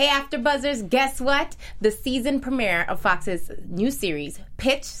Hey, AfterBuzzers, guess what? The season premiere of Fox's new series,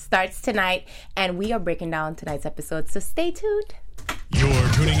 Pitch, starts tonight, and we are breaking down tonight's episode, so stay tuned. You're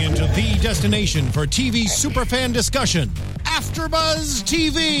tuning into the destination for TV superfan discussion, AfterBuzz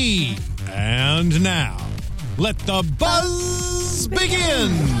TV. And now, let the buzz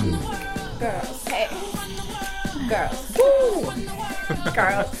begin. Girls, hey. Girls. Woo.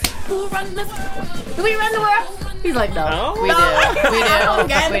 Girls. Who run this? Do we run the world? He's like, no. We do.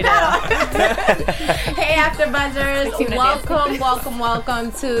 Hey, AfterBuzzers.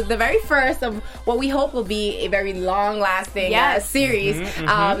 Welcome to the very first of what we hope will be a very long-lasting series.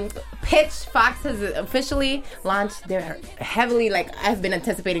 Pitch. Fox has officially launched. They're heavily, I've been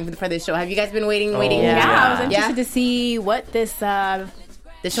anticipating for this show. Have you guys been waiting? Yeah, I was interested to see what this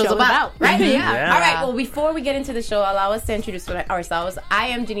the show's about, right? Yeah. All right. Well, before we get into the show, allow us to introduce ourselves. I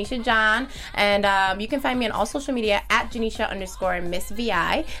am Janisha John, and you can find me on all social media at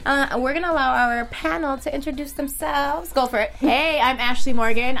Janisha_MissVI. We're gonna allow our panel to introduce themselves. Go for it. Hey, I'm Ashley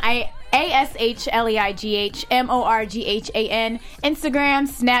Morgan. ASHLEIGHMORGHAN. Instagram,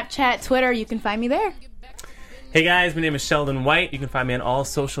 Snapchat, Twitter. You can find me there. Hey guys, my name is Sheldon White. You can find me on all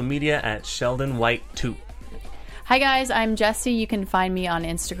social media at Sheldon White 2. Hi guys, I'm Jessie. You can find me on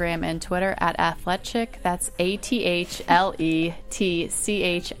Instagram and Twitter at Athletchick. That's ATHLETCHIC.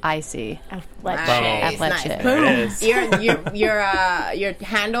 Athletchick. There it is. Your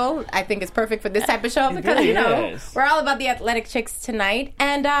handle, I think, is perfect for this type of show because really we're all about the athletic chicks tonight.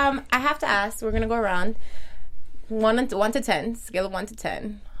 And I have to ask, we're gonna go around 1 to 10, scale of 1 to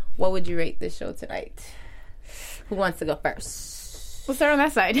 10. What would you rate this show tonight? Who wants to go first? We'll start on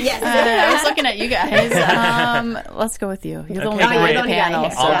that side. Yes. I was looking at you guys. Let's go with you. You're the only Okay, guy great. on the panel.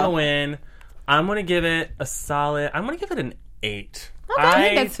 I'll go in. I'm going to give it a solid... I'm going to give it an 8. Okay, I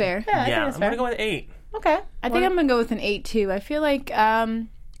think that's fair. Yeah, I'm going to go with 8. Okay. I think I'm going to go with an 8, too. I feel like it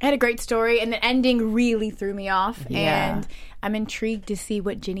had a great story, and the ending really threw me off. Yeah. And I'm intrigued to see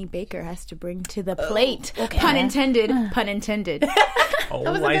what Ginny Baker has to bring to the plate. Okay. Pun intended. Pun intended. Oh,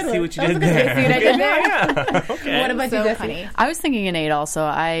 I see what you did there. See what I did there? Yeah. Okay. What about you, Jessie? Funny. I was thinking an 8 also.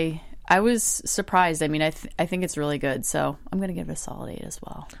 I was surprised. I mean, I think it's really good, so I'm going to give it a solid 8 as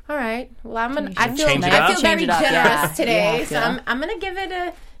well. All right. Well, I feel Change it up. very Change it up, generous yeah. today, Yeah. so I'm going to give it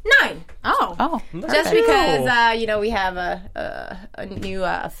a 9. Oh. Just because we have a new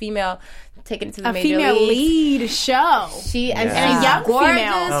female taken it to the A major female leagues. lead show. She and And a young gorgeous.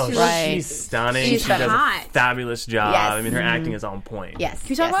 female. Oh, Right. she's stunning. She's she does hot. a fabulous job. Yes. I mean, her acting is on point. Yes. Can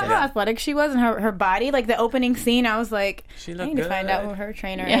you talk about how athletic she was and her body? Like the opening scene, I was like, She I looked need to find out good. who her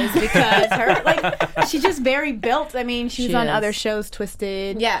trainer is because she's just very built. I mean, she's She on is. other shows,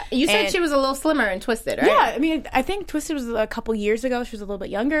 Twisted. Yeah. You said And- she was a little slimmer and Twisted, right? Yeah, I mean, I think Twisted was a couple years ago. She was a little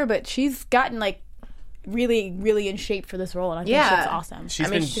bit younger, but she's gotten really, really in shape for this role, and I think she's awesome. She's I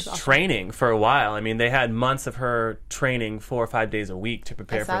mean, been she's awesome. training for a while. I mean, they had months of her training 4 or 5 days a week to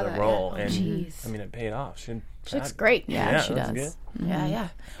prepare saw for the that, role, yeah. and jeez. I mean, it paid off. She looks great. Yeah, she that was does. good. Yeah.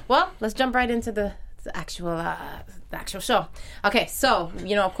 Well, let's jump right into the actual show. Okay, so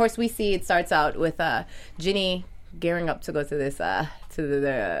of course, we see it starts out with Ginny gearing up to go to this to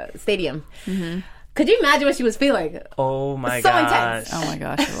the stadium. Mm-hmm. Could you imagine what she was feeling? Oh my So gosh! intense. Oh my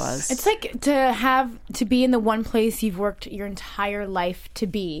gosh, it was. It's like to be in the one place you've worked your entire life to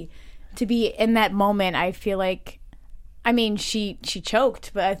be in that moment. I feel like, I mean, she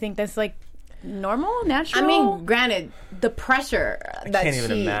choked, but I think that's like normal, natural. I mean, granted, the pressure that can't even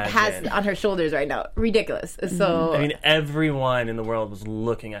she imagine. has on her shoulders right now, ridiculous. So I mean, everyone in the world was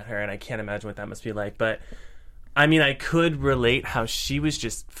looking at her, and I can't imagine what that must be like. But I mean, I could relate how she was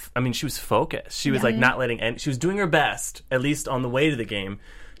just. I mean, she was focused. She was like not letting. She was doing her best, at least on the way to the game,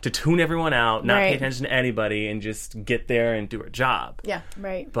 to tune everyone out, not pay Right. attention to anybody, and just get there and do her job. yeah,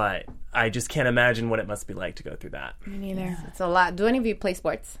 right. But I just can't imagine what it must be like to go through that. Me neither. it's a lot. Do any of you play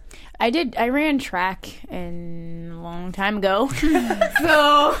sports? I did. I ran track a long time ago,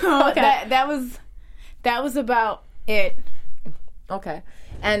 so that was about it. Okay.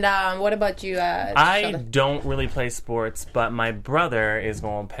 And what about you? I Sheldon? don't really play sports, but my brother is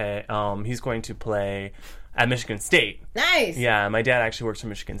going to play. He's going to play at Michigan State. Nice. Yeah, my dad actually works for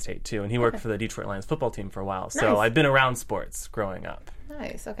Michigan State too, and he worked for the Detroit Lions football team for a while. So Nice. I've been around sports growing up.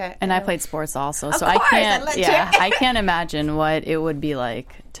 Nice. Okay. And I played sports also, so course, I can't. athletic. I can't imagine what it would be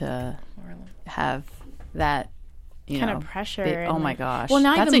like to have that. Kind of pressure. oh and, my gosh! Well,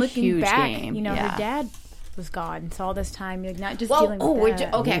 now that's even a looking huge back, game. her dad was gone. So all this time, you're not just dealing with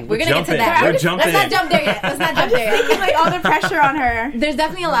that. We're gonna get to that. We're jumping. Let's not jump there yet. Like all the pressure on her. There's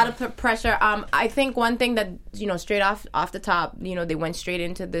definitely a lot of pressure. I think one thing that straight off the top, they went straight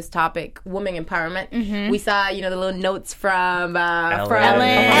into this topic, woman empowerment. We saw the little notes from Ellen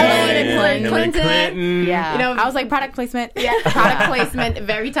and Clinton. Yeah, I was like product placement. Yeah, product placement,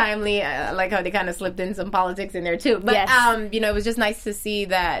 very timely. I like how they kind of slipped in some politics in there too. But it was just nice to see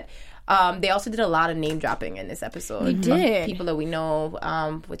that. They also did a lot of name dropping in this episode. They did. People that we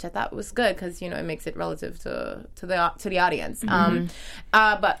know, which I thought was good because it makes it relative to the audience.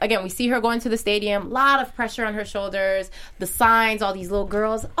 But again, we see her going to the stadium. A lot of pressure on her shoulders. The signs, all these little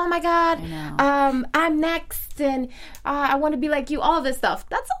girls. Oh my God, I'm next, and I want to be like you. All of this stuff.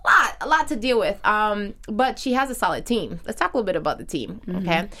 That's a lot to deal with. But she has a solid team. Let's talk a little bit about the team.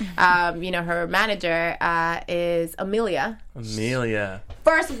 Okay, her manager is Amelia.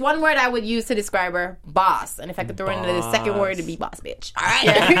 First, one word I would use to describe her: boss. And if I could throw in the second word, it'd be boss bitch. All right.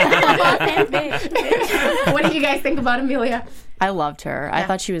 What do you guys think about Amelia? I loved her. I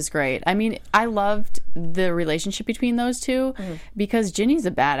thought she was great. I mean, I loved the relationship between those two because Ginny's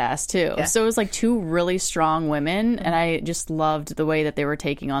a badass too. Yeah. So it was like two really strong women, and I just loved the way that they were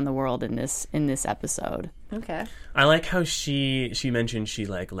taking on the world in this episode. Okay. I like how she mentioned she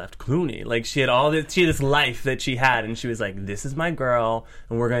like left Clooney. Like she had this life that she had, and she was like, "This is my girl,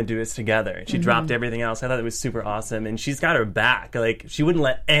 and we're gonna do this together." And she dropped everything else. I thought it was super awesome, and she's got her back. Like she wouldn't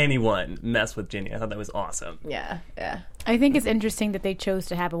let anyone mess with Ginny. I thought that was awesome. Yeah. I think it's interesting that they chose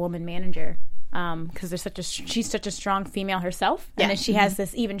to have a woman manager because she's such a strong female herself, and then she has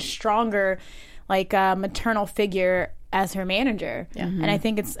this even stronger, like maternal figure as her manager. Yeah. And I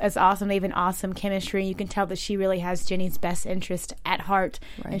think it's awesome. They have an awesome chemistry. You can tell that she really has Ginny's best interest at heart,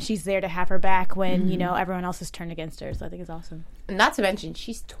 and she's there to have her back when everyone else is turned against her. So I think it's awesome. Not to mention,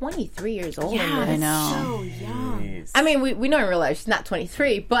 she's 23 years old. Yeah, I know. So young. Jeez. I mean, we know in real life she's not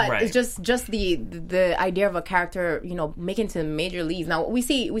 23, but it's just the idea of a character, making to major leagues. Now we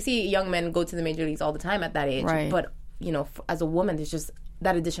see young men go to the major leagues all the time at that age, but as a woman, there's just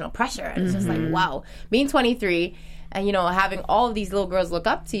that additional pressure, and it's just like, wow, being 23 and having all of these little girls look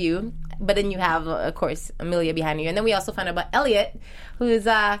up to you. But then you have, of course, Amelia behind you. And then we also find out about Elliot, who's, he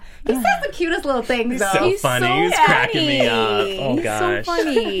says the cutest little things, though. He's so funny. He's cracking me up. Oh, He's gosh. so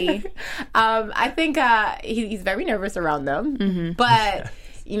funny. I think he's very nervous around them. But,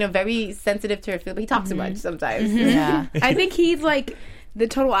 very sensitive to her feelings. But he talks too much sometimes. Yeah. I think he's like the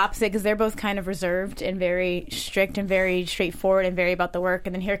total opposite because they're both kind of reserved and very strict and very straightforward and very about the work.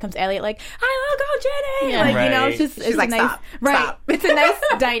 And then here comes Elliot, like, I will go, Jenny. Yeah. It's just She's like, a nice, stop. Stop. It's a nice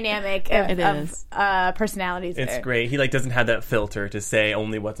dynamic is. of personalities. It's there. great. He doesn't have that filter to say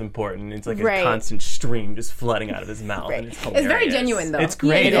only what's important. It's like a Right. constant stream just flooding out of his mouth. Right. And it's It's very genuine, though. It's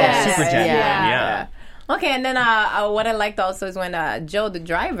great. Yeah, It's super yeah. genuine. Yeah. Okay, and then what I liked also is when Joe, the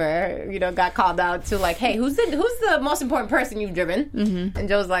driver, got called out to like, hey, who's the most important person you've driven? And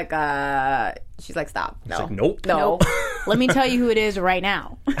Joe's like, she's like, stop. No. She's like, nope. No. Let me tell you who it is right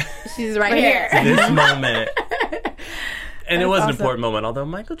now. She's right here. This moment. And it was an awesome. important moment, although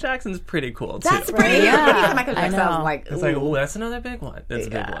Michael Jackson's pretty cool, too. That's pretty. Yeah, Michael I Jackson. I was know. like, It's like, oh, that's another big one. That's a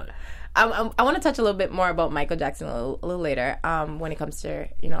big one. I want to touch a little bit more about Michael Jackson a little later when it comes to,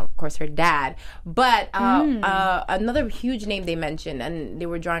 of course, her dad. But another huge name they mentioned, and they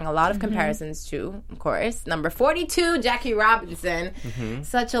were drawing a lot of comparisons to, of course, number 42, Jackie Robinson.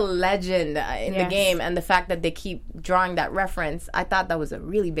 Such a legend in the game. And the fact that they keep drawing that reference, I thought that was a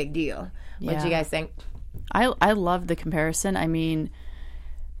really big deal. What do you guys think? I love the comparison. I mean,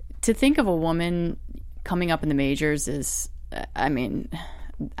 to think of a woman coming up in the majors is,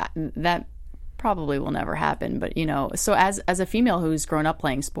 that probably will never happen. But, so as a female who's grown up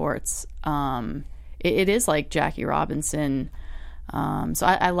playing sports, it is like Jackie Robinson. So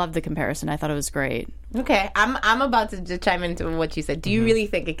I love the comparison. I thought it was great. Okay, I'm about to just chime into what you said. Do you really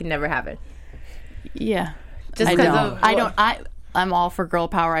think it can never happen? Yeah. Just I because don't. of I'm all for girl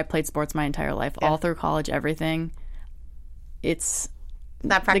power. I played sports my entire life, all through college, everything. It's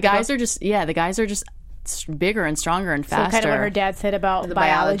not the practical. the guys are just bigger and stronger and faster. So kind of what her dad said about The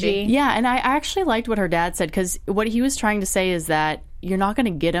biology. biology. Yeah, and I actually liked what her dad said because what he was trying to say is that you're not going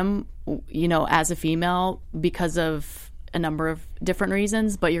to get him, as a female because of a number of different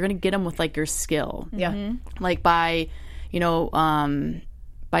reasons, but you're going to get him with like your skill. Yeah. Like by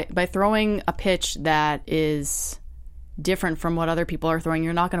throwing a pitch that is different from what other people are throwing,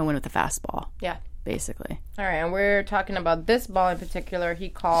 you're not going to win with a fastball. Yeah. Basically. All right, and we're talking about this ball in particular. He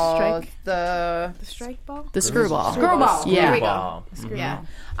calls Strike. the Strike ball? The screwball. screwball. Yeah. There we go. Wow.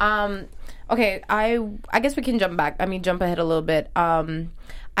 Yeah. Okay, I guess we can jump ahead a little bit.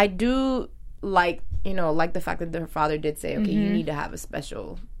 I do like like the fact that her father did say, okay, you need to have a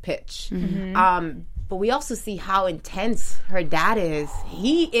special pitch. But we also see how intense her dad is.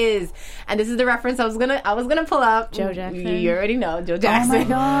 He is, and this is the reference I was gonna pull up. Joe Jackson. You already know Joe Jackson. Oh my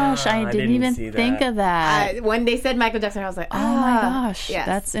gosh, I didn't even think of that. When they said Michael Jackson, I was like, oh my gosh, yes.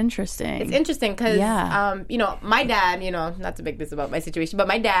 That's interesting. It's interesting because, my dad, not to make this about my situation, but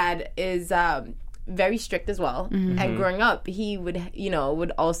my dad is very strict as well. And growing up, he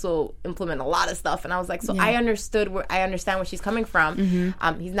would also implement a lot of stuff. And I was like, so I understand where she's coming from.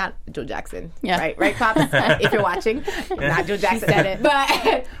 He's not Joe Jackson, right, Pops? If you're watching, not Joe Jackson. She said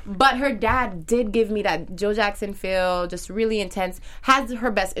it. But her dad did give me that Joe Jackson feel, just really intense, has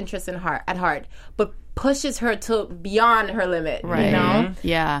her best interests at heart, but pushes her to beyond her limit, right?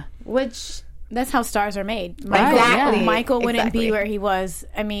 Yeah. Which... That's how stars are made. Michael wouldn't be where he was.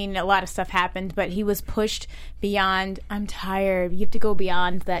 I mean, a lot of stuff happened, but he was pushed beyond, I'm tired. You have to go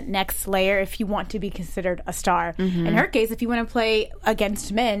beyond that next layer if you want to be considered a star. In her case, if you want to play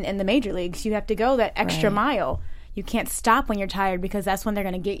against men in the major leagues, you have to go that extra mile. You can't stop when you're tired because that's when they're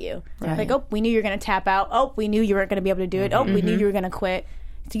going to get you. Right. Like, oh, we knew you were going to tap out. Oh, we knew you weren't going to be able to do it. Oh, we knew you were going to quit.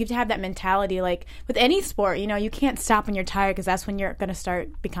 So you have to have that mentality. Like with any sport, you can't stop when you're tired because that's when you're going to start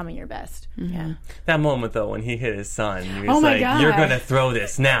becoming your best. Yeah. That moment though when he hit his son, he was like, "You're going to throw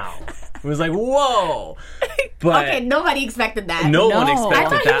this now." It was like, whoa. But okay, nobody expected that. No one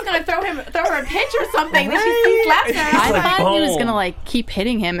expected that. I thought he was going to throw her a pitch or something. That she slapped her. I thought he was going to keep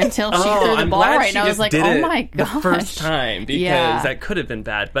hitting him until she threw the ball right. And I was like, oh my gosh. The first time because that could have been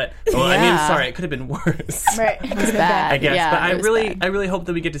bad. But it could have been worse. Right. It was bad. I guess. But I really hope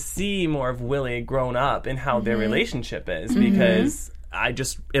that we get to see more of Willie grown up and how their relationship is because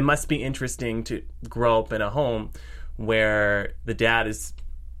it must be interesting to grow up in a home where the dad is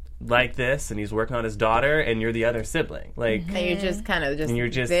like this and he's working on his daughter and you're the other sibling and you're just kind of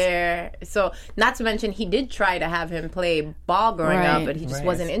there. So not to mention he did try to have him play ball growing up, but he just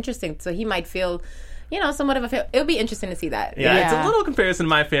wasn't interesting, so he might feel somewhat of a... It'll be interesting to see that. Yeah, it's a little comparison to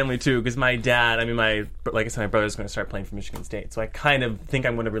my family, too, because my dad, like I said, my brother's going to start playing for Michigan State, so I kind of think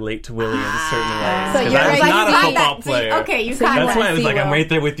I'm going to really in certain ways. So you're I was not a football player. Okay, you That's why I was like, I'm right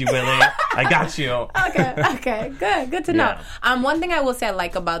there with you, Willie. I got you. Okay, good to know. One thing I will say I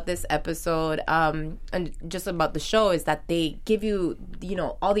like about this episode, and just about the show, is that they give you,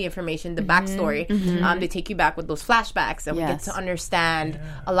 all the information, the backstory. They take you back with those flashbacks, and we get to understand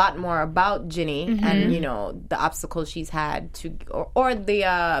a lot more about Ginny and the obstacles she's had to, or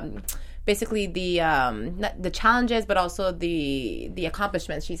the basically the challenges, but also the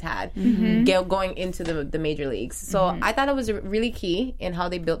accomplishments she's had going into the major leagues. So I thought it was really key in how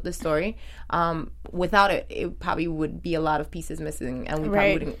they built the story. Without it probably would be a lot of pieces missing, and we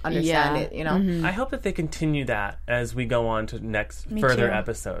probably wouldn't understand it. I hope that they continue that as we go on to further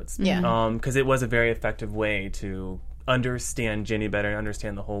episodes. Because it was a very effective way to understand Ginny better and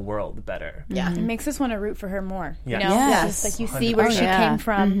understand the whole world better. It makes us want to root for her more. Yes. Just like you see where she came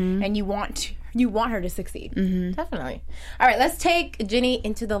from and you want her to succeed. Definitely. All right, let's take Ginny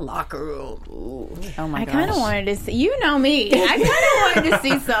into the locker room. Ooh. Oh my gosh. I kind of wanted to see, me. I kind of wanted to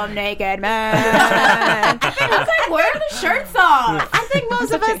see some naked men. I was like, where are the shirts off? I think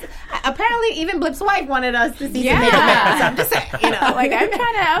most of us, apparently even Blip's wife wanted us to see some naked men. So I'm just saying,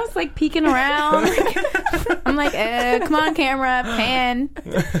 I was like peeking around. I'm like, come on, camera, pan.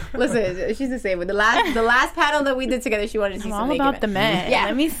 Listen, she's the same. With the last panel that we did together, she wanted to see some naked men. All about the men. Yeah.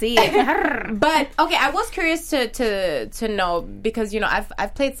 Let me see it. But okay, I was curious to know because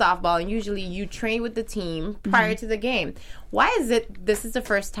I've played softball and usually you train with the team prior to the game. Why is it this is the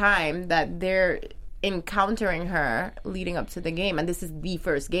first time that they're encountering her leading up to the game, and this is the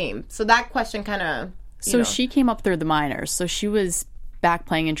first game? So that question kind of. So she came up through the minors. So she was back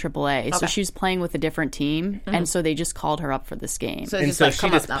playing in AAA. Okay. So she was playing with a different team, and so they just called her up for this game. So she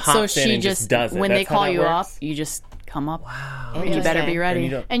just pops in and just does it. When That's they call you works? up, you just come up. Wow. And you better be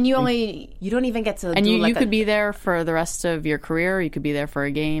ready. And you don't even get to. And you could be there for the rest of your career. Or you could be there for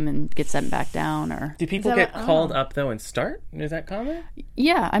a game and get sent back down. Or do people get called up though and start? Is that common?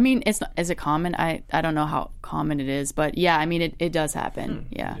 Yeah, it's not. Is it common? I don't know how common it is, but yeah, it does happen.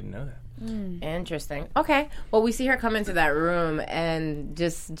 Yeah, I didn't know that. Interesting. Okay. Well, we see her come into that room, and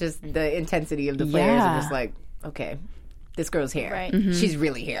just the intensity of the players are just like, okay, this girl's here. Right. She's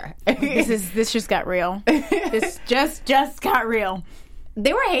really here. This just got real. This just got real.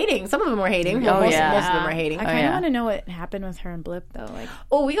 they were hating. Some of them were hating. Well, most of them were hating. I kind of want to know what happened with her and Blip, though. Like,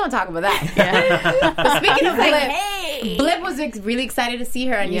 we're gonna talk about that. But speaking of Blip, Blip was really excited to see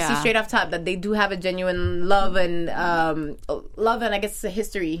her, and you see straight off top that they do have a genuine love and I guess a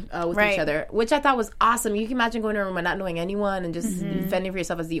history with each other, which I thought was awesome. You can imagine going to a room and not knowing anyone and just fending for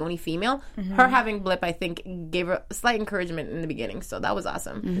yourself as the only female. Her having Blip, I think, gave her a slight encouragement in the beginning, so that was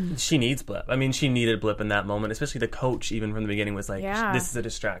awesome. She needs Blip. I mean, she needed Blip in that moment, especially the coach. Even from the beginning, was like, "This is a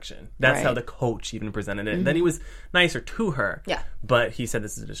distraction." That's how the coach even presented it. Then he was nicer to her, but he said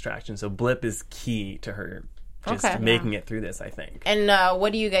this is a distraction. So Blip is key to her just making it through this, I think. And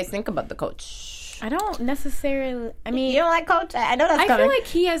what do you guys think about the coach? I don't necessarily. I mean, you don't like Coach? I know that's coming. I feel like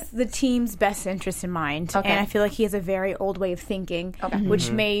he has the team's best interest in mind, and I feel like he has a very old way of thinking,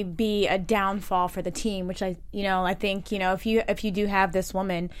 which may be a downfall for the team. Which I think if you do have this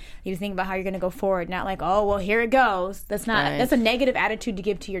woman, you think about how you're going to go forward, not like, oh well, here it goes. That's not that's a negative attitude to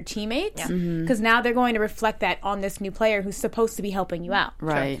give to your teammates because now they're going to reflect that on this new player who's supposed to be helping you out.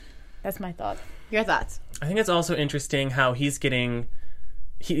 Right. Sure. That's my thought. Your thoughts? I think it's also interesting how he's getting.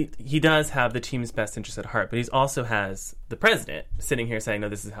 He does have the team's best interest at heart, but he also has the president sitting here saying, no,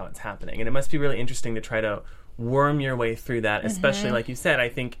 this is how it's happening. And it must be really interesting to try to worm your way through that, especially like you said. I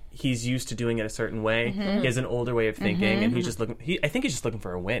think he's used to doing it a certain way. He has an older way of thinking, and he's just looking. I think he's just looking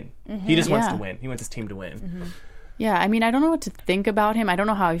for a win. He just wants to win. He wants his team to win. Yeah, I mean, I don't know what to think about him. I don't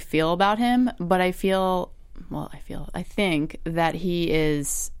know how I feel about him, but I think that he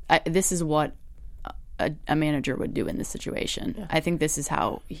is. This is what a manager would do in this situation. Yeah. I think this is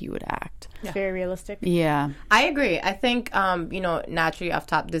how he would act. It's very realistic. Yeah. I agree. I think, naturally off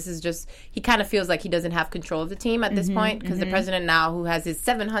top, this is just, he kind of feels like he doesn't have control of the team at this point because the president now, who has his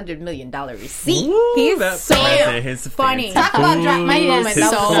 $700 million receipt, he's so funny. Talk about drop my moment.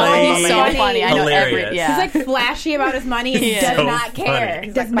 So funny. I know hilarious. He's like flashy about his money and does not care.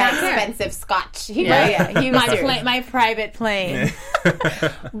 He's like, my expensive scotch. He was my private plane.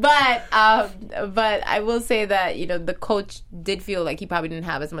 But I will say that, the coach did feel like he probably didn't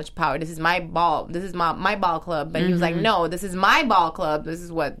have as much power. This is my ball. This is my ball club. But he was like, no, this is my ball club. This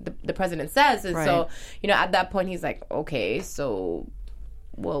is what the president says. And so, at that point, he's like, okay, so,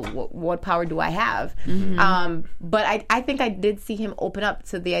 well, what power do I have? But I think I did see him open up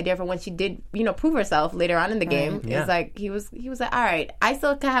to the idea for when she did, prove herself later on in the game. It's like, he was like, all right, I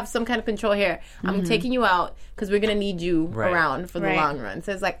still have some kind of control here. I'm taking you out because we're going to need you around for the long run.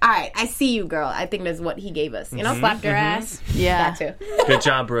 So it's like, all right, I see you, girl. I think that's what he gave us. Slapped her ass. Yeah. That too. Good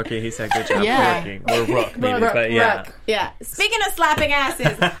job, Rookie. He said good job, Rookie. Or Rook, maybe. But Rook. Yeah. Speaking of slapping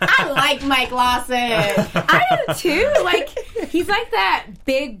asses, I like Mike Lawson. I do too. Like, he's like that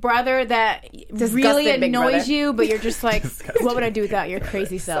big brother that really annoys you, but you're just like, what would I do without your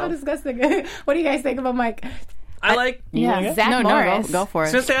crazy self? So disgusting. What do you guys think about Mike? I like Zach Morris. Go for it. I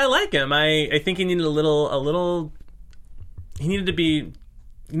was gonna say I like him. I think he needed a little. He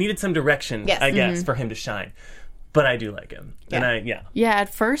needed some direction, I guess, for him to shine. But I do like him, and Yeah,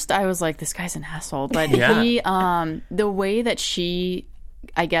 at first I was like, this guy's an asshole, but he, the way that she,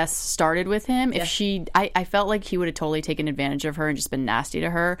 I guess, started with him, I felt like he would have totally taken advantage of her and just been nasty to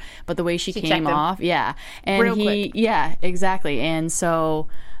her. But the way she came off, and real quick. Exactly, and so.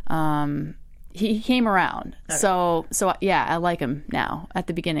 He came around. Okay. So I like him now. At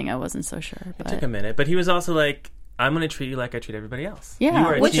the beginning, I wasn't so sure. But. It took a minute, but he was also like, I'm going to treat you like I treat everybody else. Yeah. You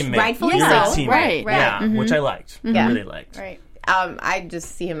were a which teammate. Rightfully you were so. A teammate. Right. Yeah, which I liked. Really liked. Right. I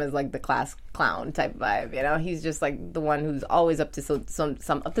just see him as like the class clown type vibe. He's just like the one who's always up to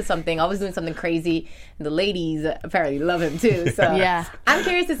something, always doing something crazy. And the ladies apparently love him too. So I'm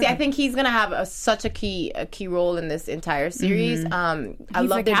curious to see. I think he's gonna have such a key role in this entire series. I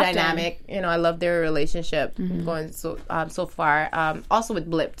love their dynamic. I love their relationship going so far. Also with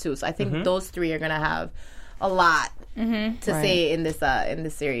Blip too. So I think those three are gonna have a lot to say in this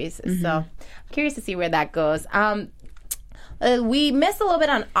series. So I'm curious to see where that goes. We missed a little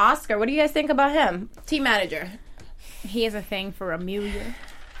bit on Oscar. What do you guys think about him? Team manager. He has a thing for Amelia.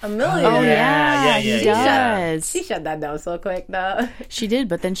 Amelia? Oh, yeah. He does. She shut that down so quick, though. She did,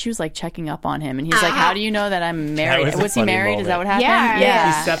 but then she was like checking up on him, and he's like, how do you know that I'm married? Was he married? Moment. Is that what happened?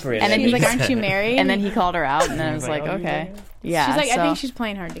 Yeah. He's separated. And then he's like, aren't you married? And then he called her out, and then I was like, okay. Yeah. She's like, I think she's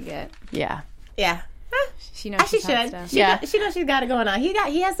playing hard to get. Yeah. Yeah. She knows she should. She knows she's got it going on.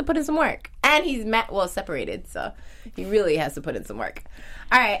 He has to put in some work, and he's separated, so he really has to put in some work.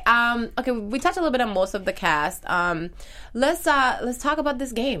 All right. Okay. We touched a little bit on most of the cast. Let's talk about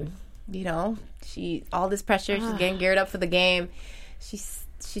this game. All this pressure. She's getting geared up for the game. She's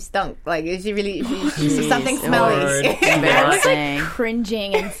she stunk. Like she's something smelly. Embarrassing.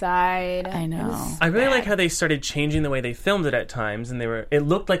 Cringing inside. I know. I really like how they started changing the way they filmed it at times, and it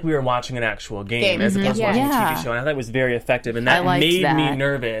looked like we were watching an actual game as opposed to watching a TV show. And I thought it was very effective, and that made me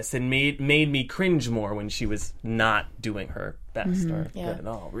nervous and made me cringe more when she was not doing her best or good at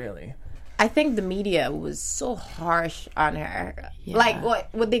all. Really. I think the media was so harsh on her. Yeah.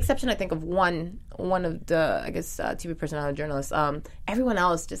 Like, with the exception, I think, of one of the, I guess, TV personality journalists. Everyone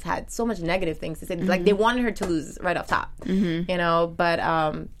else just had so much negative things to say. Like, they wanted her to lose right off top, you know. But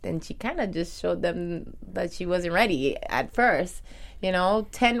then she kind of just showed them that she wasn't ready at first. You know,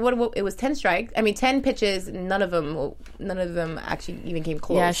 10. It was 10 strikes. I mean, 10 pitches. None of them actually even came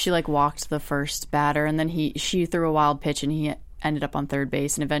close. Yeah, she like walked the first batter, and then she threw a wild pitch, and he ended up on third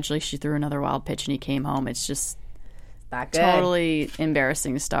base, and eventually she threw another wild pitch and he came home. It's just not good. Totally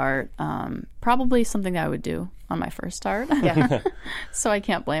embarrassing start. Probably something that I would do on my first start. Yeah. So I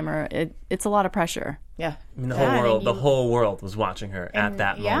can't blame her. It's a lot of pressure. Yeah. I mean, the whole world was watching her at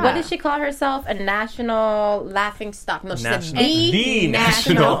that moment. What did she call herself? A national laughing stock. No, she said the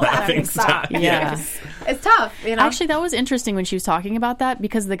national laughing stock. Yes. It's tough, you know? Actually, that was interesting when she was talking about that,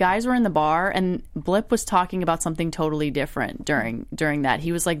 because the guys were in the bar and Blip was talking about something totally different during that.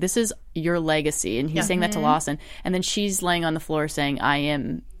 He was like, this is your legacy. And he's saying that to Lawson. And then she's laying on the floor saying, I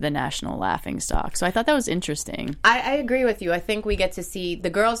am the national laughing stock. So I thought that was interesting. I agree with you. I think we get to see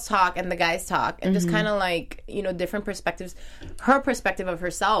the girls talk and the guys talk, and just kind of like, you know, different perspectives. Her perspective of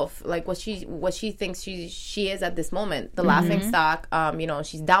herself, like what she thinks she is at this moment, the laughing stock. You know,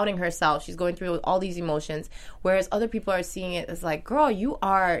 she's doubting herself. She's going through all these emotions, whereas other people are seeing it as like, girl, you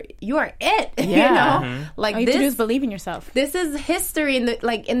are it. Yeah. You know, like all you have to do is believe in yourself. This is history in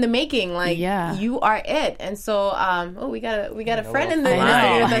the making. Like, you are it. And so, we got a friend in the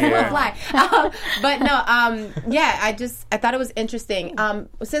industry. That's a little fly. But no, I thought it was interesting.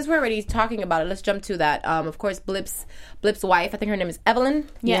 Since we're already talking about it, let's jump to that. Of course, Blip's wife, I think her name is Evelyn.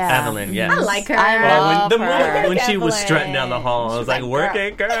 Yes. Evelyn, yes. I like her. I love her. When she was strutting down the hall, I was like, work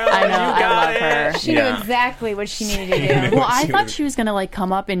it, girl. I know, You got I love her. She knew exactly what she needed to do. Well, I thought she was going to like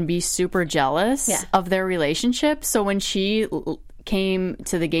come up and be super jealous of their relationship. So when she came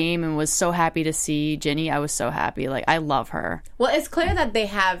to the game and was so happy to see Ginny, I was so happy. Like, I love her. Well, it's clear that they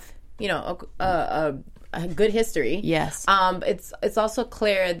have, you know, a good history. Yes. It's also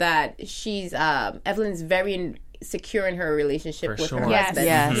clear that she's Evelyn's very secure in her relationship with her husband.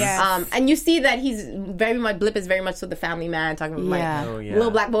 Yes. And you see that he's very much, Blip is very much so the family man, talking about like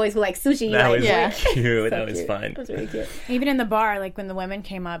little black boys who like sushi. That like, was cute. That was fun. That was really cute. Even in the bar, like when the women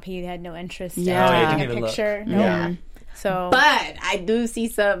came up, he had no interest in he didn't taking even a look. picture. Yeah. So, But I do see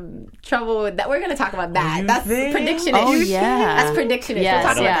some trouble with that. We're going to talk about that. You That's think? prediction-ish. Oh, yeah. That's prediction-ish. Yes,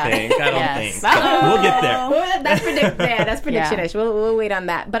 We'll talk about that. I don't think. We'll get there. Well, that's prediction-ish. We'll wait on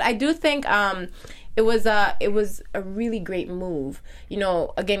that. But I do think it was a really great move. You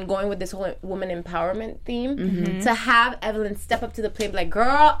know, again, going with this whole woman empowerment theme, to have Evelyn step up to the plate, like,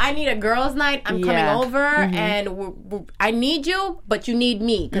 girl, I need a girls' night. I'm coming over, and I need you, but you need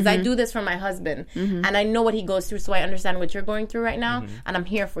me, because I do this for my husband, and I know what he goes through, so I understand what you're going through right now, and I'm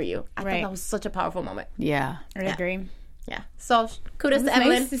here for you. I thought that was such a powerful moment. Yeah. I agree. Yeah. So kudos to It's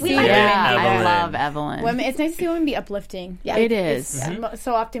Evelyn. nice to We see like her. her. I love Evelyn. Women, it's nice to see women be uplifting. Yeah. It is.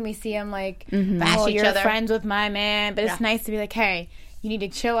 So often we see them like, Bash oh, each you're other. friends with my man, but it's nice to be like, hey, you need to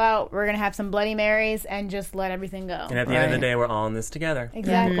chill out. We're gonna have some Bloody Marys and just let everything go. And at the end of the day, we're all in this together.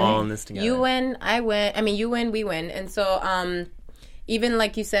 Exactly. All in this together. You win, I win. I mean, you win, we win. And so, even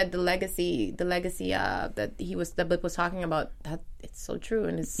like you said, the legacy that Blip was talking about, that it's so true,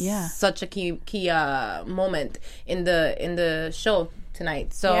 and it's such a key moment in the show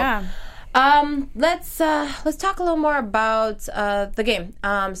tonight. So, let's talk a little more about the game.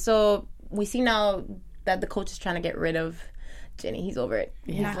 So we see now that the coach is trying to get rid of Ginny. He's over it.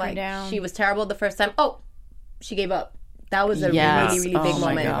 He's Knock her like, down. she was terrible the first time. Oh, she gave up. That was a really, really big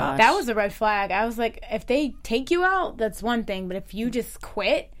moment. gosh. That was a red flag. I was like, if they take you out, that's one thing, but if you just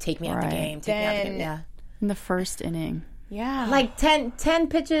quit, Take me out the game. Take me out the game. Yeah. In the first inning. yeah, Like 10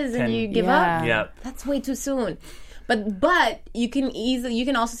 pitches and you give up? Yep. That's way too soon. But you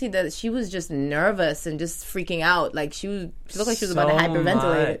can also see that she was just nervous and just freaking out. Like she looked like she was about to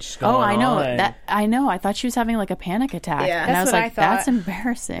hyperventilate. Oh, I know. I know. I thought she was having like a panic attack. Yeah. And I That's was what like, I thought. that's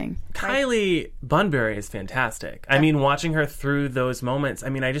embarrassing. Kylie Bunbury is fantastic. I mean, watching her through those moments, I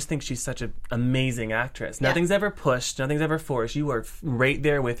mean, I just think she's such an amazing actress. Nothing's ever pushed. Nothing's ever forced. You are right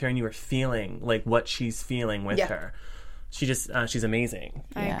there with her, and you are feeling like what she's feeling with her. She just, she's amazing.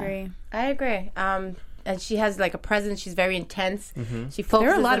 I agree. I agree. and she has like a presence. She's very intense. She focuses.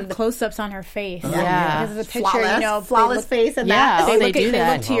 There are a lot on of close-ups on her face. Yeah. Because of the picture, flawless face, and Yeah. that. They do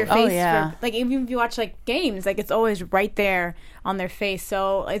that. Look to your face. yeah. Like even if you watch like games, like it's always right there on their face.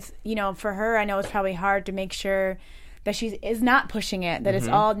 So it's for her, I know it's probably hard to make sure that she is not pushing it, that it's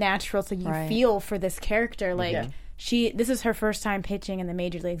all natural, so you feel for this character. Like this is her first time pitching in the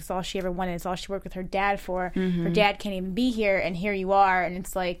major leagues. It's all she ever wanted. It's all she worked with her dad for. Her dad can't even be here, and here you are, and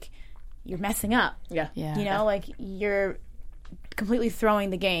it's like you're messing up. Yeah. Like you're completely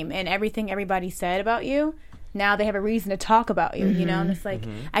throwing the game, and everything everybody said about you, now they have a reason to talk about you, and it's like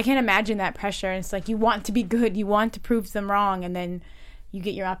I can't imagine that pressure. And it's like you want to be good, you want to prove them wrong, and then you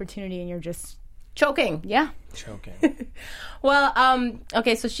get your opportunity and you're just choking. Choking. Well,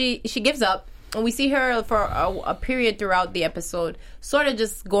 okay, so she gives up, and we see her for a period throughout the episode, sort of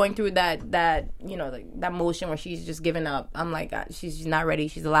just going through that that motion where she's just giving up. I'm like, she's not ready.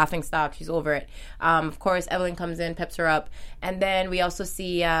 She's a laughing stock. She's over it. Of course, Evelyn comes in, peps her up, and then we also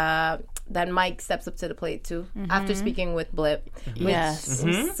see that Mike steps up to the plate too after speaking with Blip, which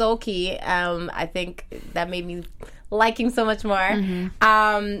is so key. I think that made me like him so much more.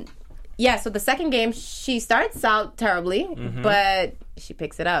 Yeah, so the second game, she starts out terribly, but she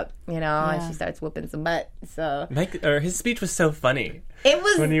picks it up, and she starts whooping some butt. So his speech was so funny. It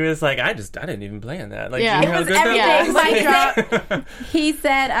was when he was like, I didn't even plan that. Like, Yeah. you know it how was good that everything. He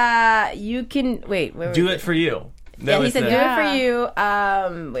said, "You can wait. Where do was it for you." He said, "Do it for you."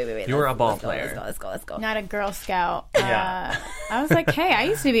 Wait. You were a ball player. Let's go. not a Girl Scout. Yeah. I was like, hey, I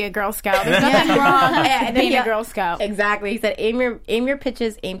used to be a Girl Scout. There's nothing wrong with being a Girl Scout. Exactly. He said, aim your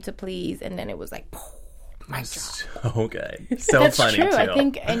pitches, aim to please, and then it was like, So good. So That's funny true. too. I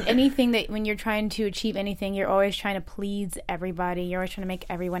think in anything that when you're trying to achieve anything, you're always trying to please everybody. You're always trying to make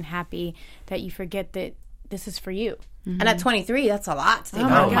everyone happy, that you forget that this is for you. And at 23, that's a lot. To take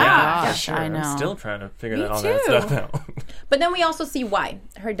my on. gosh. Sure. I know. I'm still trying to figure Me all too. that stuff out. But then we also see why.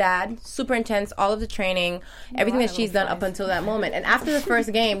 Her dad, super intense, all of the training, everything that she's done up until that moment. And after the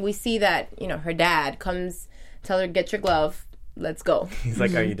first game, we see that, her dad comes, tell her, get your glove, let's go. He's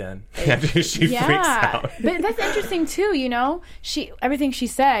like, "Are you done?" After she freaks out. But that's interesting too, everything she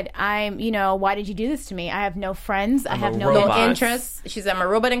said, why did you do this to me? I have no friends. I have no robot. Interest. She's, I'm a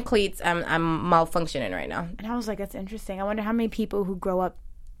robot in cleats. I'm malfunctioning right now. And I was like, that's interesting. I wonder how many people who grow up,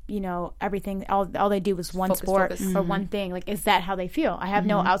 everything, all they do is one sport or one thing. Like, is that how they feel? I have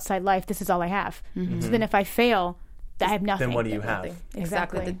no outside life. This is all I have. So then if I fail, I have nothing. Then what do you have?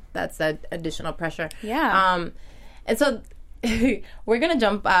 Exactly. That's that additional pressure. Yeah. And so we're gonna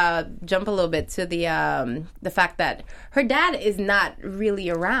jump a little bit to the fact that her dad is not really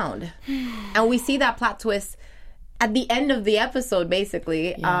around, and we see that plot twist at the end of the episode,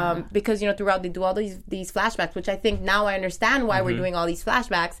 basically, because throughout they do all these flashbacks, which I think now I understand why we're doing all these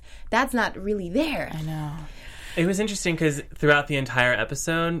flashbacks. That's not really there. I know. It was interesting because throughout the entire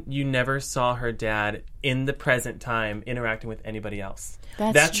episode, you never saw her dad in the present time interacting with anybody else.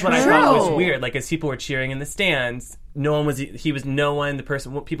 That's what I thought was weird. Like, as people were cheering in the stands,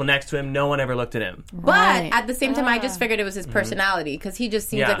 the people next to him, no one ever looked at him. But at the same time, I just figured it was his personality, because he just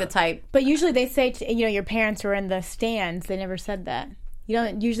seems like the type. But usually they say, your parents were in the stands. They never said that.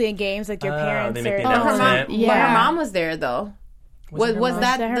 Usually in games, like your parents they make the her mom. announcement. But her mom was there though. Was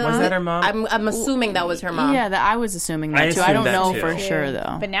that her mom? I'm assuming that was her mom. Yeah, I was assuming that too. I don't know for sure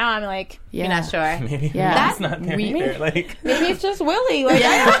though. But now I'm like, you're not sure. Maybe that's not there either. Like, maybe it's just Willie. Like,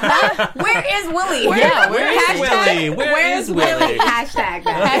 where is Willie? Where is Willie? Where is Willie? Hashtag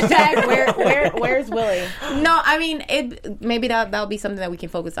that. where's Willie? No, I mean, maybe that'll be something that we can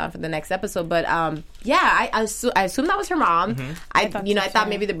focus on for the next episode. But I assume that was her mom. I thought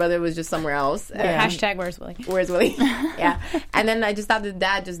maybe the brother was just somewhere else. Hashtag where's Willie? Where's Willie? Yeah. And then I just thought the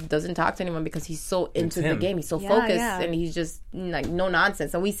dad just doesn't talk to anyone because he's so into the game. He's so focused, and he's just like no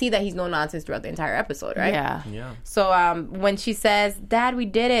nonsense. And we see that he's no nonsense throughout the entire episode, right? Yeah. So when she says, "Dad, we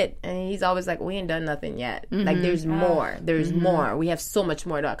did it," and he's always like, "We ain't done nothing yet. Like, there's more. There's more. We have so much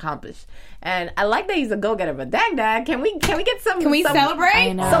more to accomplish." And I like that he's a go-getter, but dang, Dad, can we get some? Can we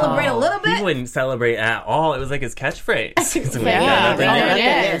celebrate? Celebrate a little bit. He wouldn't celebrate at all. It was like his catchphrase.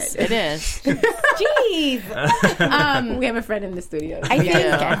 It is. Jeez. We have a friend in the studio. I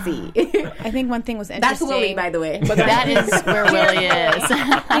think one thing was interesting. That's Willie, by the way. But that is where Willie is.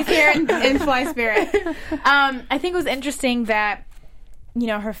 He's here in Fly Spirit. I think it was interesting that,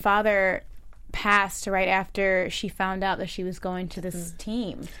 her father passed right after she found out that she was going to this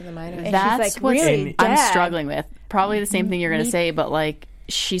team. To the minors. And That's she's like, what really, I'm Dad? struggling with. Probably the same thing you're going to say, but like,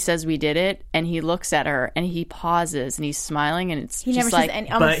 she says we did it, and he looks at her, and he pauses, and he's smiling, and it's He just never like... says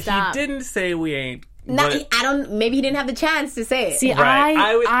any, I'm gonna But stop. he didn't say we ain't. Maybe he didn't have the chance to say it. See, Right.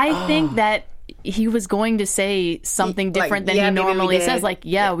 I think that he was going to say something different than he normally says. Like,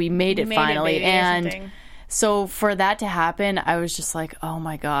 we made it finally. And so for that to happen, I was just like, oh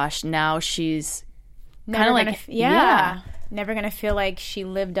my gosh, now she's kind of like, never gonna feel like she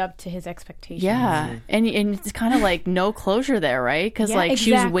lived up to his expectations. Yeah. And it's kind of like no closure there, right? Because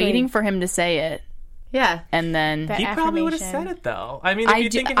she was waiting for him to say it. Yeah. And then he probably would have said it, though. I mean, if you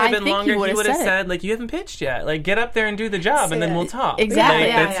think it had been longer, he would have said, like, you haven't pitched yet. Like, get up there and do the job, and then we'll talk. Exactly.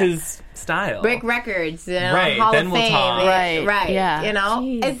 Like, that's his style. Break records, right. Hall then of we'll Fame. talk. Right. Yeah.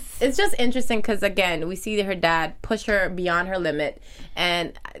 It's just interesting because, again, we see her dad push her beyond her limit,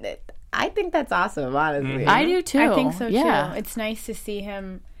 and I think that's awesome, honestly. I do, too. I think so, too. It's nice to see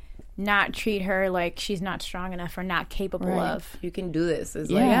him not treat her like she's not strong enough or not capable of. You can do this.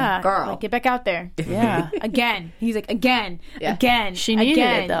 It's girl. Like, get back out there. Yeah. Again. He's like, again. She needed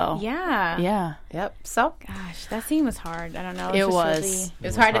it, though. Yeah. Yep. So, gosh, that scene was hard. I don't know. It was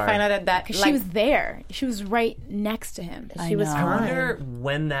hard to find out that because she was there. She was right next to him. She was I wonder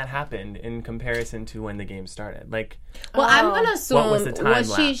when that happened in comparison to when the game started. Like, well, I'm gonna assume what was the time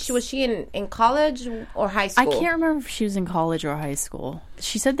lapse? Was she in college or high school? I can't remember if she was in college or high school.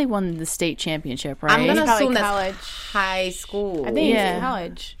 She said they won the state championship, right? I'm gonna assume that's college. High school. I think it's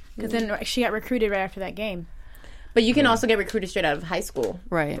college because then she got recruited right after that game. But you can also get recruited straight out of high school.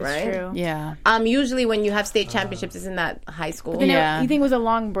 Right. Right? True. Yeah. Usually when you have state championships, isn't that high school? You think it was a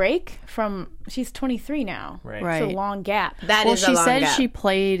long break from... She's 23 now. Right. It's a long gap. That is a long she said gap. she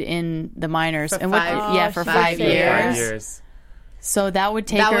played in the minors. For and five- for 5 5 years. 5 years. So that would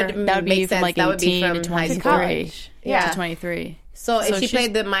take her... That would be from like 18 to 23. Yeah. To 23. So if she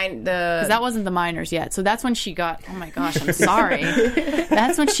played the because that wasn't the minors yet. So that's when she got. Oh my gosh, I'm sorry.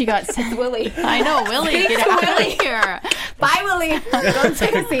 That's when she got. Willie. I know, Willie. Get out of here. Bye, Willie. Go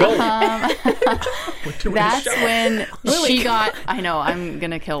take a seat. That's when she got. I know. I'm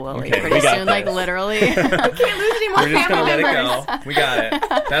gonna kill Willie Okay, pretty soon. Like literally. We can't lose any more We're just gonna family let members. it go. We got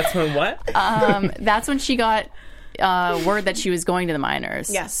it. That's when what? That's when she got word that she was going to the minors.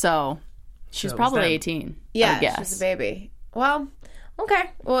 Yeah. So she was probably 18. Yeah, I guess. she's a baby. Well,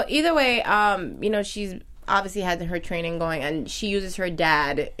 okay. Well, either way, she's obviously had her training going, and she uses her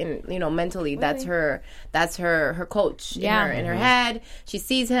dad in, mentally. That's her coach in her head. She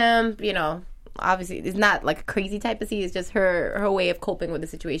sees him, obviously it's not like a crazy type of see. It's just her way of coping with the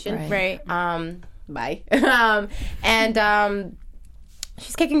situation. Right. Bye. And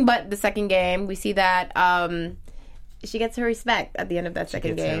she's kicking butt the second game. We see that she gets her respect at the end of that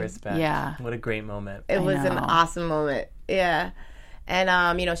second game. Her respect. Yeah. What a great moment. It was an awesome moment. Yeah. And,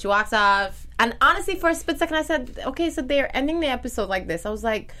 she walks off. And honestly, for a split second, I said, okay, so they're ending the episode like this. I was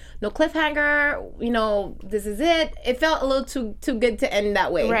like, no cliffhanger, this is it. It felt a little too good to end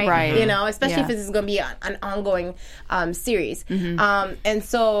that way. Right. Especially if this is going to be an ongoing series. Mm-hmm. And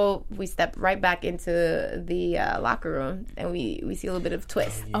so we step right back into the locker room, and we see a little bit of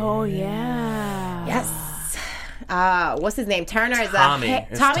twist. Oh, yeah. Yes. What's his name? Turner is Tommy.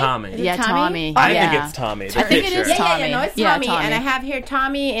 Tommy? Tommy. Yeah, Tommy. I Yeah. think it's Tommy. I think it is Tommy. No, it's Yeah, Tommy. Tommy. And I have here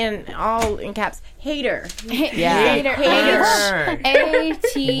Tommy in caps. Hater. Yeah. Hater.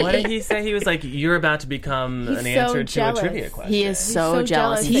 A-T. What did he say? He was like, "You're about to become He's an so answer jealous. to a trivia question." He is so so jealous.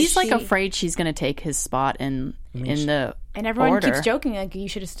 jealous He's that like she- afraid she's going to take his spot in the And everyone order. keeps joking, like, you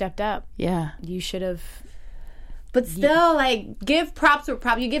should have stepped up. Yeah. You should have... But still, give props where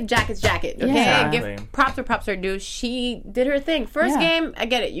props. You give jackets jacket, okay? Exactly. Give props where props are due. She did her thing. First game, I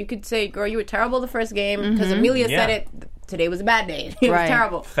get it. You could say, girl, you were terrible the first game because Amelia said it. Today was a bad day. It was Right.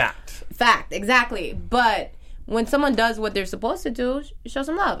 terrible. Fact, exactly. But when someone does what they're supposed to do, show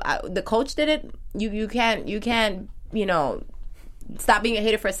some love. The coach did it. You can't, stop being a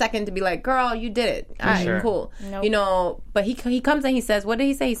hater for a second to be like, girl, you did it. All right, Sure. cool. Nope. But he comes and he says, what did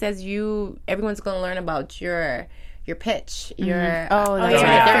he say? He says, everyone's going to learn about your pitch. Your they're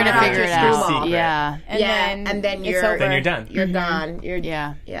yeah. going to figure it out. Secret. Yeah. and then it's you're over. Then you're done. You're gone.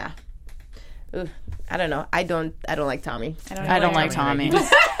 Yeah. Yeah. Ooh, I don't know. I don't like Tommy. I don't like Tommy.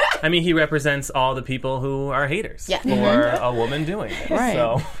 I mean, he represents all the people who are haters Yeah. for a woman doing it. Right.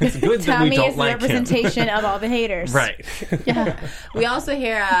 So it's good that Tommy we don't is the like him. representation of all the haters. Right. Yeah. We also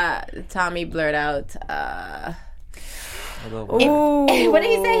hear Tommy blurt out. Although, What did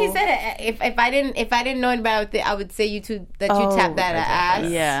he say? He said, "If I didn't know about it, I would say you tapped that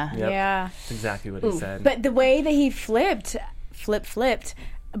ass." Yeah. Yep. Yeah. That's exactly what he said. But the way that he flipped, blip flipped.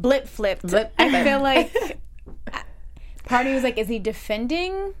 I feel like part of me was like, is he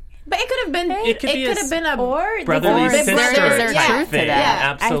defending? But it could have been. It could have been a Or brotherly or sister Is there Yeah. truth to thing.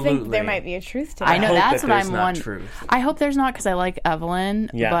 that? Absolutely. I think there might be a truth to that. I know hope that's that what there's I'm not wondering. truth. I hope there's not because I like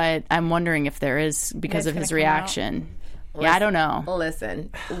Evelyn, Yeah. but I'm wondering if there is because It's of his gonna come out. reaction. Yeah, I don't know.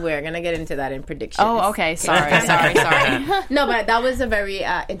 Listen, we're gonna get into that in predictions. Oh, okay. Sorry. No, but that was a very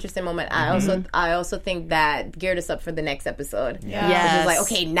interesting moment. I also think that geared us up for the next episode. Yes. It was like,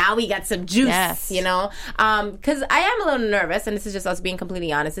 okay, now we got some juice, you know? Because I am a little nervous, and this is just us being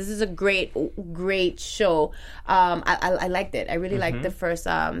completely honest. This is a great show. I liked it. I really liked the first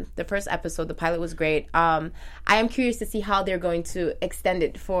episode. The pilot was great. I am curious to see how they're going to extend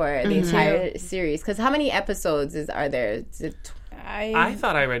it for the entire series. Because how many episodes are there? I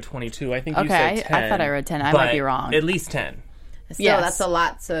thought I read 22. I think you said 10. I thought I read 10. I might be wrong. At least 10. Still, that's a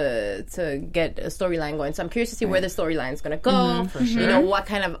lot to get a storyline going. So I'm curious to see where the storyline is going to go. For sure. You know, what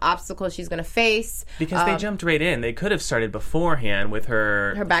kind of obstacles she's going to face. Because they jumped right in. They could have started beforehand with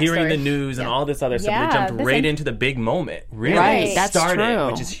her hearing the news and all this other stuff. They jumped right into the big moment. Really, right? That's started,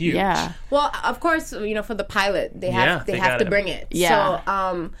 true. Which is huge. Yeah. Well, of course, you know, for the pilot, they have to bring it. Yeah.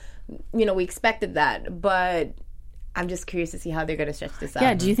 So, you know, we expected that, but I'm just curious to see how they're going to stretch this out.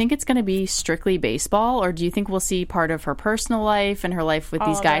 Yeah, do you think it's going to be strictly baseball, or do you think we'll see part of her personal life and her life with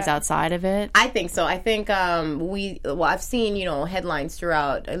these guys outside of it? I think so. I think I've seen, you know, headlines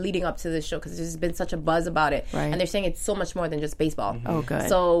throughout leading up to this show because there's been such a buzz about it, and they're saying it's so much more than just baseball. Oh, good.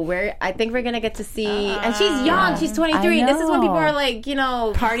 So I think we're going to get to see, and she's young, she's 23. This is when people are like, you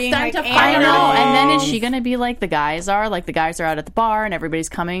know, partying, starting like, to party. I know. And then is she going to be like the guys are? Like the guys are out at the bar and everybody's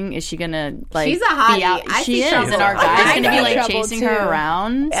coming. Is she going to like? She's a hottie. Be out? I She see is, trouble. and our guys going to be like chasing her too.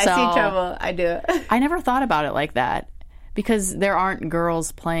 around. I So see trouble. I do. I never thought about it like that because there aren't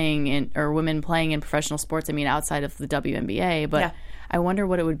girls playing in or women playing in professional sports. I mean, outside of the WNBA, but I wonder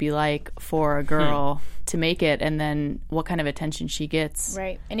what it would be like for a girl to make it, and then what kind of attention she gets.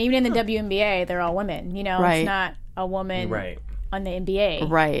 Right, and even in the WNBA, they're all women. You know, it's not a woman on the NBA.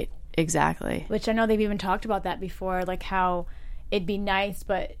 Right. Exactly. Which I know they've even talked about that before, like how it'd be nice,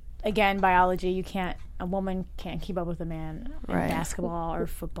 but again, biology, a woman can't keep up with a man in basketball or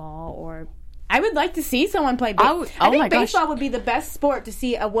football or. I would like to see someone play baseball. I think baseball would be the best sport to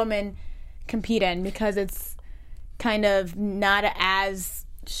see a woman compete in because it's kind of not as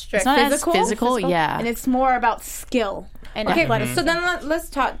strict. It's not as physical, yeah. And it's more about skill and athleticism. So then let's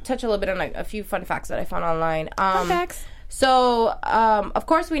touch a little bit on like a few fun facts that I found online. Fun facts. So, of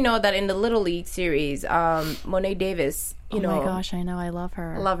course, we know that in the Little League series, Monet Davis, you know. Oh my gosh, I know. I love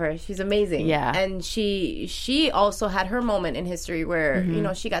her. Love her. She's amazing. Yeah. And she also had her moment in history where, you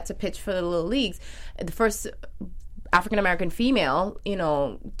know, she got to pitch for the Little Leagues. The first African-American female, you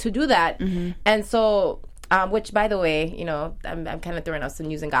know, to do that. And so, which, by the way, you know, I'm kind of throwing out some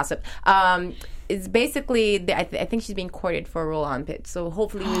news and gossip. It's basically, I think she's being courted for a role on pitch. So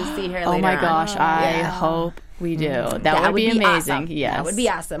hopefully we'll see her later on. Oh my gosh, I hope we do. That would be amazing. Awesome. Yes. That would be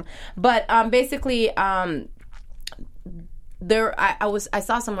awesome. But basically, I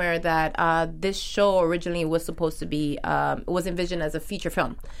saw somewhere that this show originally was supposed to be was envisioned as a feature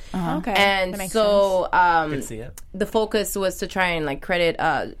film. Okay, and that makes so Can see it. the focus was to try and like credit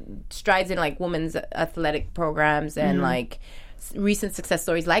strides in like women's athletic programs and like recent success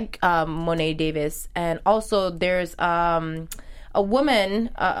stories like Monet Davis, and also there's a woman.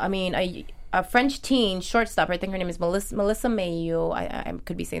 A French teen shortstop. I think her name is Melissa Mayo. I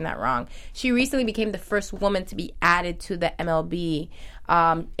could be saying that wrong. She recently became the first woman to be added to the MLB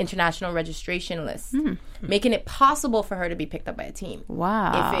international registration list, making it possible for her to be picked up by a team.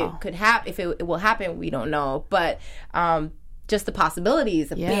 Wow. If it could happen, if it will happen, we don't know. But just the possibility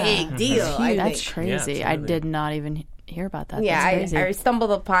is a big deal. That's crazy. Yeah, I did not even hear about that. Yeah, That's crazy. I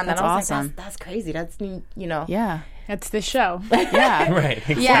stumbled upon that. That's I was awesome. like, that's crazy. That's, you know. Yeah. That's the show. Yeah. Right.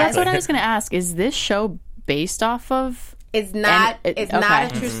 Exactly. Yeah, That's what I was going to ask. Is this show based off of... It's not. It's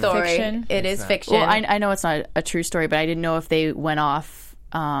not a true story. Fiction. It is fiction. Well, I know it's not a true story, but I didn't know if they went off,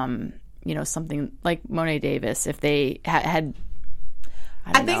 you know, something like Monet Davis, if they had...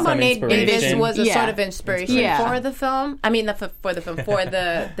 I think Monet Davis was a sort of inspiration Yeah. for the film. I mean, for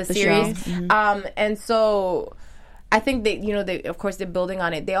the series. And so I think that, you know, of course they're building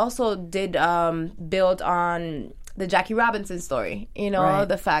on it. They also did build on the Jackie Robinson story. You know,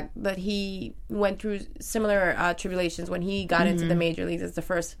 the fact that he went through similar tribulations when he got into the major leagues as the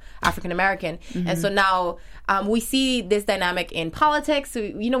first African American. And so now we see this dynamic in politics. So,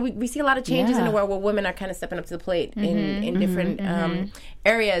 you know, we see a lot of changes in the world where women are kind of stepping up to the plate in different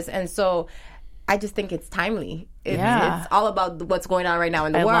areas. And so I just think it's timely. It's all about what's going on right now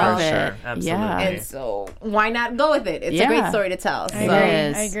in the world. Love it. Sure, absolutely. Yeah. And so why not go with it? It's a great story to tell. So, It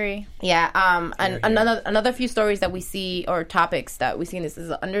is. I agree. yeah. And another few stories that we see, or topics that we see in this, is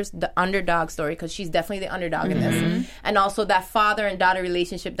the underdog story, because she's definitely the underdog in this, and also that father and daughter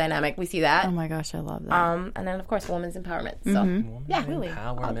relationship dynamic. We see that. Oh my gosh, I love that. And then of course women's empowerment. So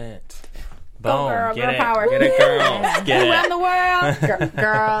Empowerment. Boom. girl, Get girl it. power. Get it, girls. Get Around it. the world.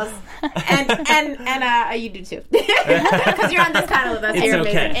 Girls, and you do too, because you're on this panel with us. It's You're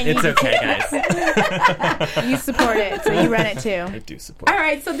okay. amazing. It's okay, guys. You support it, so you run it too. I do support. All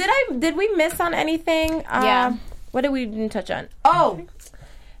right. So did we miss on anything? Yeah. What did we didn't touch on? Oh,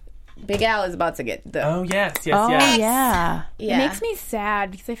 Big Al is about to get the. Oh yes. Oh Yes. yeah. Yeah. It makes me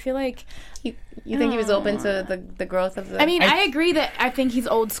sad because I feel like You think he was open to the growth of the? I mean, I agree that I think he's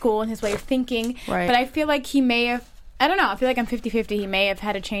old school in his way of thinking, Right. but I feel like he may have, I don't know, I feel like I'm 50-50. He may have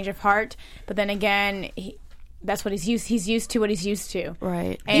had a change of heart, but then again, that's what he's used to what he's used to.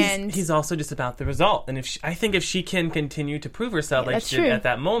 Right. And He's also just about the result, and I think if she can continue to prove herself like that's she did true. at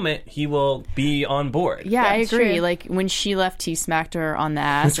that moment, he will be on board. Yeah, I That's agree. true. Like when she left, he smacked her on the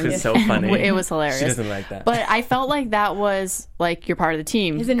ass. Which was so funny. It was hilarious. She doesn't like that. But I felt like that was like you're part of the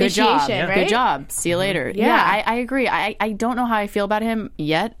team. His Good job. initiation, Good right? job. See you later. Yeah. Yeah, I agree. I don't know how I feel about him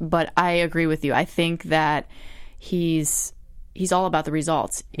yet, but I agree with you. I think that he's all about the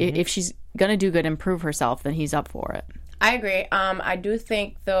results. If she's gonna do good and prove herself, then he's up for it. I agree. I do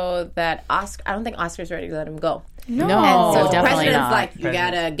think though that Oscar. I don't think Oscar's ready to let him go. No, And so the definitely president's not. like, you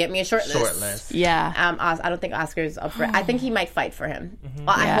gotta get me a short list. Shortlist. Yeah. I don't think Oscar's up for it. I think he might fight for him.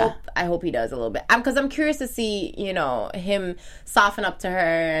 Well, Yeah. I hope he does a little bit. Because I'm curious to see, him soften up to her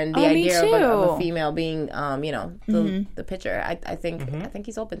and the Oh, me idea of a too. female being, the pitcher. I think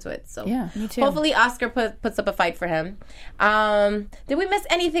he's open to it. So Yeah, me too. hopefully Oscar puts up a fight for him. Did we miss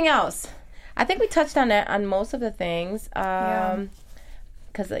anything else? I think we touched on it on most of the things.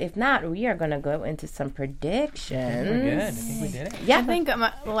 Because if not, we are going to go into some predictions. We're good. I think we did it. Yeah. I think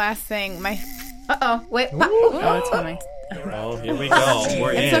the last thing, Uh-oh. Wait. Oh, it's coming. Oh, here we go.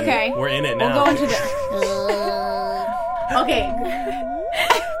 We're It's in. okay. We're in it we'll now. go into the. Okay.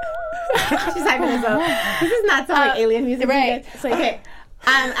 She's hyping us up. This is not sound like alien music. right. You guys. It's like- Okay.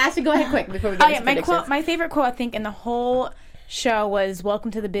 Ashley, go ahead quick before we get Oh into yeah, predictions. my favorite quote I think in the whole show was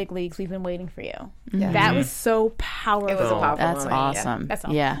 "Welcome to the big leagues. We've been waiting for you." That was so powerful. It was a powerful That's moment, awesome. That's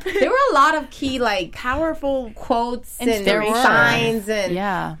all. Yeah. There were a lot of key, Powerful. quotes and There were. signs and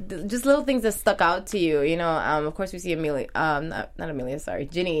Yeah. just little things that stuck out to you. Of course, we see Amelia, not Amelia, sorry,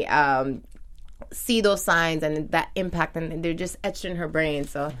 Ginny, see those signs and that impact, and they're just etched in her brain.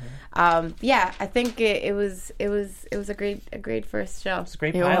 So, yeah, I think it was a great first show. It's a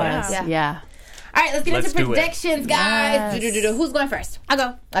great It pilot. was. Yeah. Yeah. All right, let's get Let's into do it. predictions, guys. Yes. Who's going first? I'll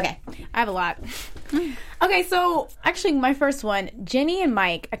go. Okay. I have a lot. Okay, so actually, my first one, Jenny and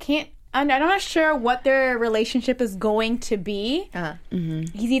Mike. I'm not sure what their relationship is going to be. Uh-huh.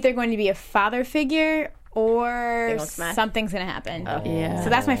 He's either going to be a father figure or gonna smash? something's going to happen. Yeah. So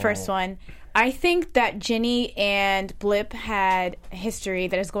that's my first one. I think that Ginny and Blip had history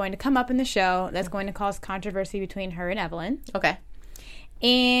that is going to come up in the show that's going to cause controversy between her and Evelyn. Okay.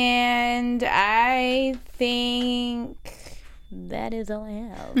 And I think that is all I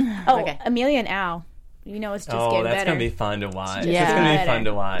have. Oh, Okay. Amelia and Al. It's just Oh, getting that's better. going to be fun to watch. Yeah. It's going to be Better. fun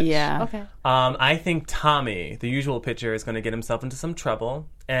to watch. Yeah. Okay. I think Tommy, the usual pitcher, is going to get himself into some trouble,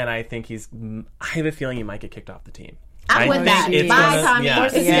 and I think I have a feeling he might get kicked off the team. I'm with think that. it's Bye, gonna- Tommy. yeah. Or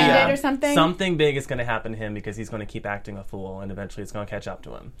suspended Yeah. or something. Something big is going to happen to him because he's going to keep acting a fool, and eventually it's going to catch up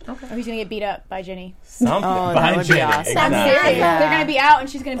to him. Or he's going to get beat up by Ginny. Something. Oh, that by would be Jenny, awesome. I'm exactly. serious. Yeah. They're going to be out and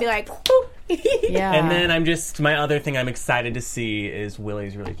she's going to be like, "Boop." Yeah. And then my other thing I'm excited to see is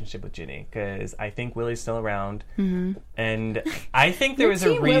Willie's relationship with Ginny, because I think Willie's still around, and I think there was a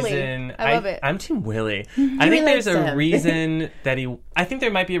Team Willie. reason. I love it. I'm Team Willie. I think relates there's to a him. reason that I think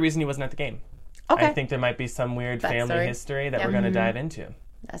there might be a reason he wasn't at the game. Okay. I think there might be some weird family Backstory. history that Yeah. we're going to dive into.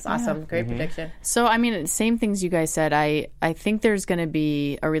 That's awesome. Great prediction. So, I mean, same things you guys said. I think there's going to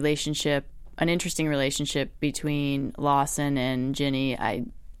be a relationship, an interesting relationship between Lawson and Ginny.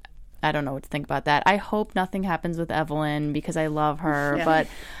 I don't know what to think about that. I hope nothing happens with Evelyn because I love her. Yeah. But,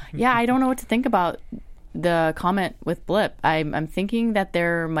 yeah, I don't know what to think about the comment with Blip. I'm thinking that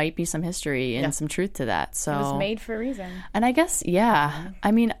there might be some history and some truth to that. So It was made for a reason. And I guess, yeah.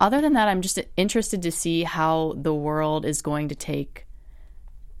 I mean, other than that, I'm just interested to see how the world is going to take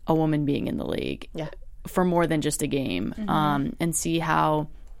a woman being in the league for more than just a game, and see how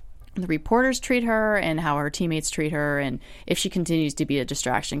the reporters treat her and how her teammates treat her, and if she continues to be a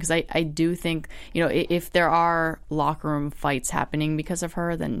distraction. Because I do think, if there are locker room fights happening because of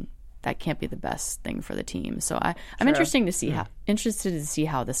her, then that can't be the best thing for the team. So I'm interested to see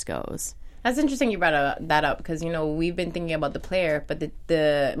how this goes. That's interesting you brought that up because, we've been thinking about the player, but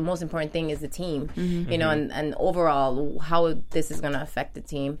the most important thing is the team, and overall how this is going to affect the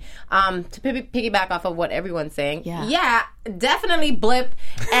team. To piggyback off of what everyone's saying, yeah, definitely Blip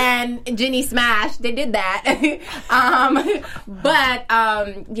and Ginny Smash. They did that. But,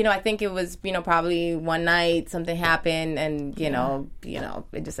 I think it was, probably one night something happened and,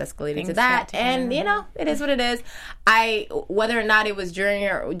 it just escalated to that. And, it is what it is. Whether or not it was during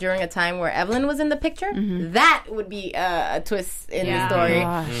a time where Evelyn was in the picture, that would be a twist in the story.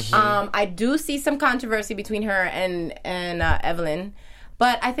 I do see some controversy between her and Evelyn,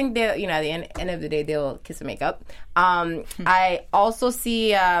 but I think they, at the end of the day, they'll kiss and make up. I also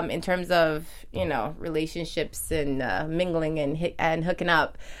see, in terms of relationships and mingling and hooking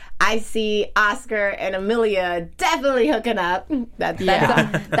up, I see Oscar and Amelia definitely hooking up.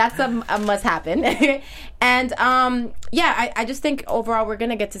 That's a must happen. And I just think overall we're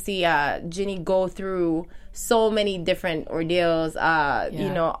gonna get to see Ginny go through so many different ordeals,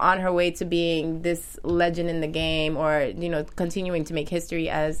 on her way to being this legend in the game, or continuing to make history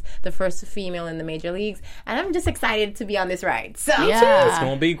as the first female in the major leagues. And I'm just excited to be on this ride. So it's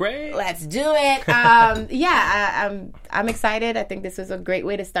gonna be great. Let's do it. I'm excited. I think this was a great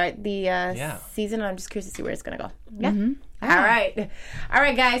way to start the season. I'm just curious to see where it's gonna go. Yeah. Mm-hmm. All right,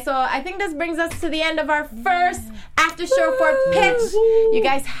 guys. So I think this brings us to the end of our first after show for Pitch. You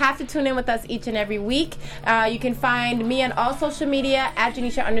guys have to tune in with us each and every week. You can find me on all social media at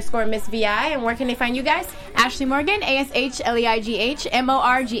Janisha_MissVI. And where can they find you guys? Ashley Morgan,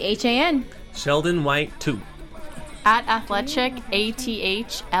 ASHLEIGHMORGHAN. Sheldon White 2. At Athletic,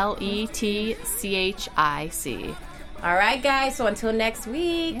 ATHLETCHIC. All right, guys. So until next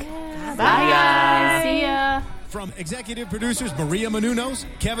week. Bye, guys. See ya. From executive producers Maria Menounos,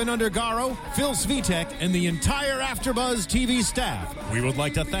 Kevin Undergaro, Phil Svitek, and the entire AfterBuzz TV staff, we would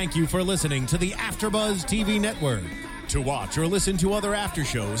like to thank you for listening to the AfterBuzz TV network. To watch or listen to other after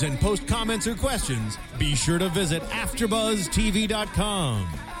shows and post comments or questions, be sure to visit AfterBuzzTV.com.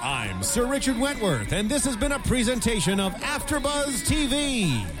 I'm Sir Richard Wentworth, and this has been a presentation of AfterBuzz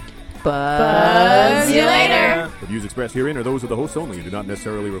TV. Buzz you later. The views expressed herein are those of the hosts only and do not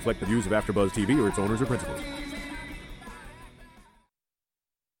necessarily reflect the views of AfterBuzz TV or its owners or principals.